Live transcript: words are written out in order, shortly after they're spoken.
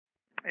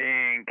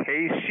in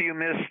case you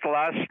missed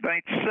last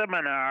night's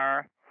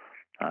seminar,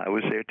 I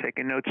was there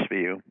taking notes for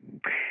you.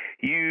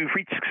 You've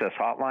reached Success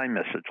Hotline,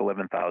 message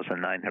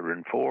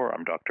 11,904.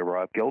 I'm Dr.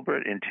 Rob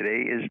Gilbert, and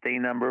today is day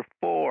number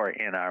 4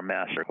 in our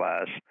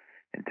masterclass.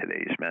 And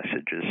today's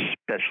message is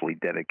specially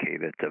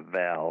dedicated to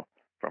Val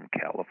from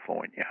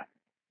California.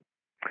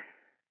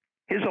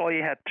 Here's all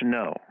you had to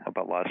know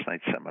about last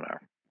night's seminar.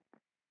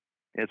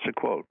 It's a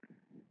quote.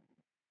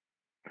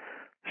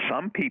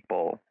 Some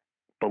people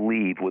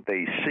believe what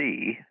they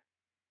see,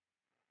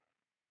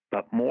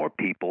 but more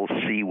people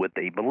see what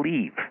they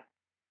believe.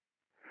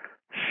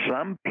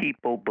 Some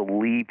people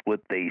believe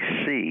what they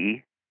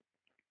see,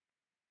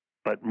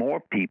 but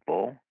more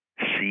people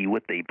see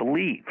what they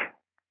believe.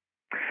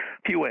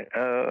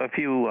 A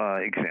few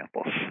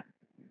examples.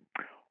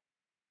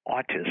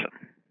 Autism.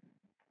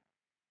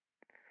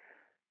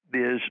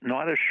 There's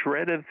not a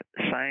shred of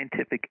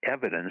scientific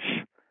evidence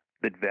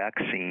that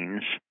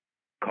vaccines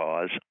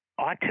cause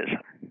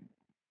autism.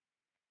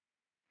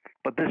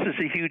 But this is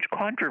a huge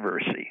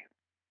controversy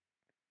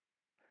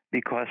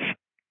because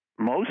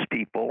most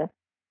people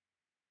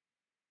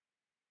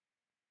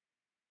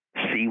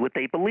see what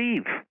they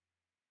believe.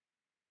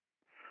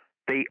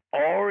 They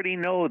already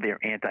know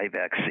they're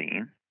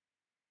anti-vaccine,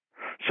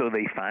 so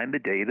they find the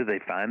data, they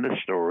find the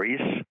stories,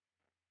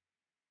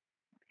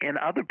 and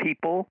other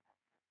people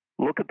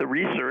look at the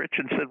research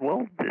and said,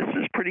 well, this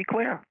is pretty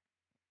clear.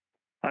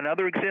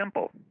 Another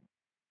example,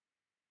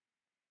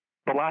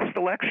 the last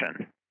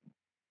election.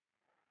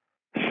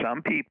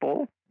 Some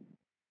people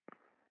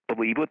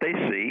believe what they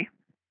see,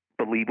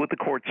 believe what the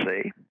courts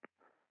say,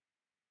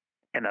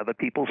 and other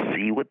people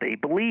see what they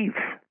believe.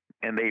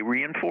 And they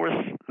reinforce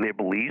their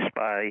beliefs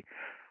by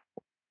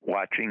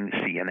watching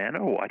CNN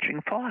or watching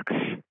Fox.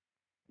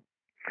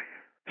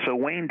 So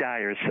Wayne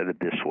Dyer said it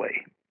this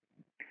way.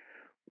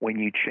 When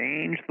you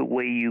change the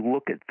way you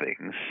look at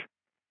things,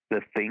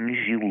 the things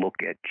you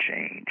look at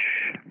change.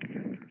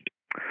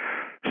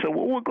 So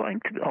what we're going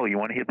to... Oh, you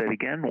want to hear that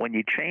again? When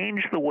you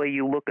change the way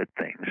you look at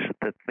things,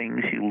 the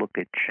things you look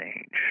at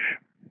change.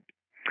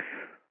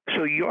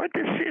 So your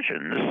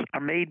decisions are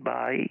made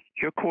by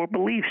your core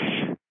beliefs.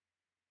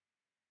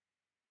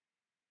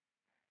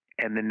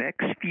 And the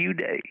next few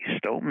days,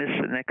 don't miss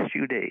the next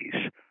few days,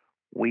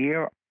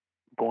 we're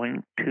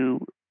going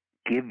to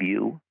give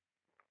you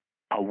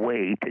a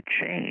way to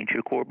change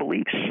your core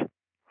beliefs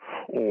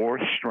or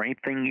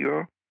strengthen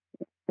your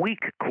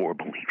weak core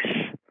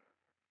beliefs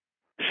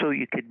so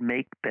you could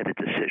make better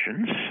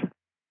decisions,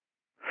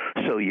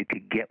 so you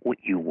could get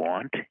what you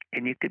want,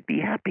 and you could be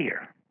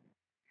happier.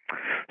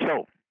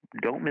 So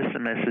don't miss the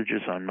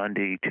messages on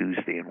Monday,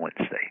 Tuesday, and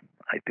Wednesday.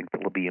 I think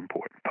that'll be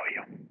important for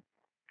you.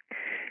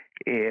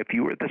 If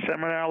you were at the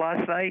seminar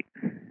last night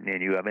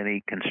and you have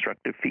any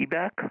constructive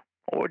feedback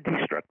or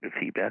destructive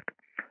feedback,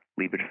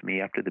 leave it for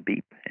me after the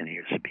beep, and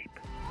here's the beep.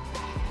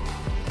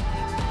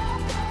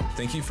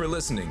 Thank you for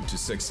listening to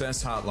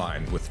Success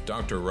Hotline with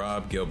Dr.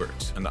 Rob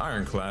Gilbert, an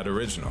Ironclad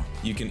original.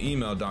 You can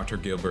email Dr.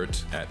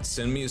 Gilbert at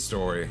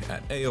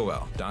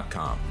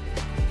sendmeastory@aol.com.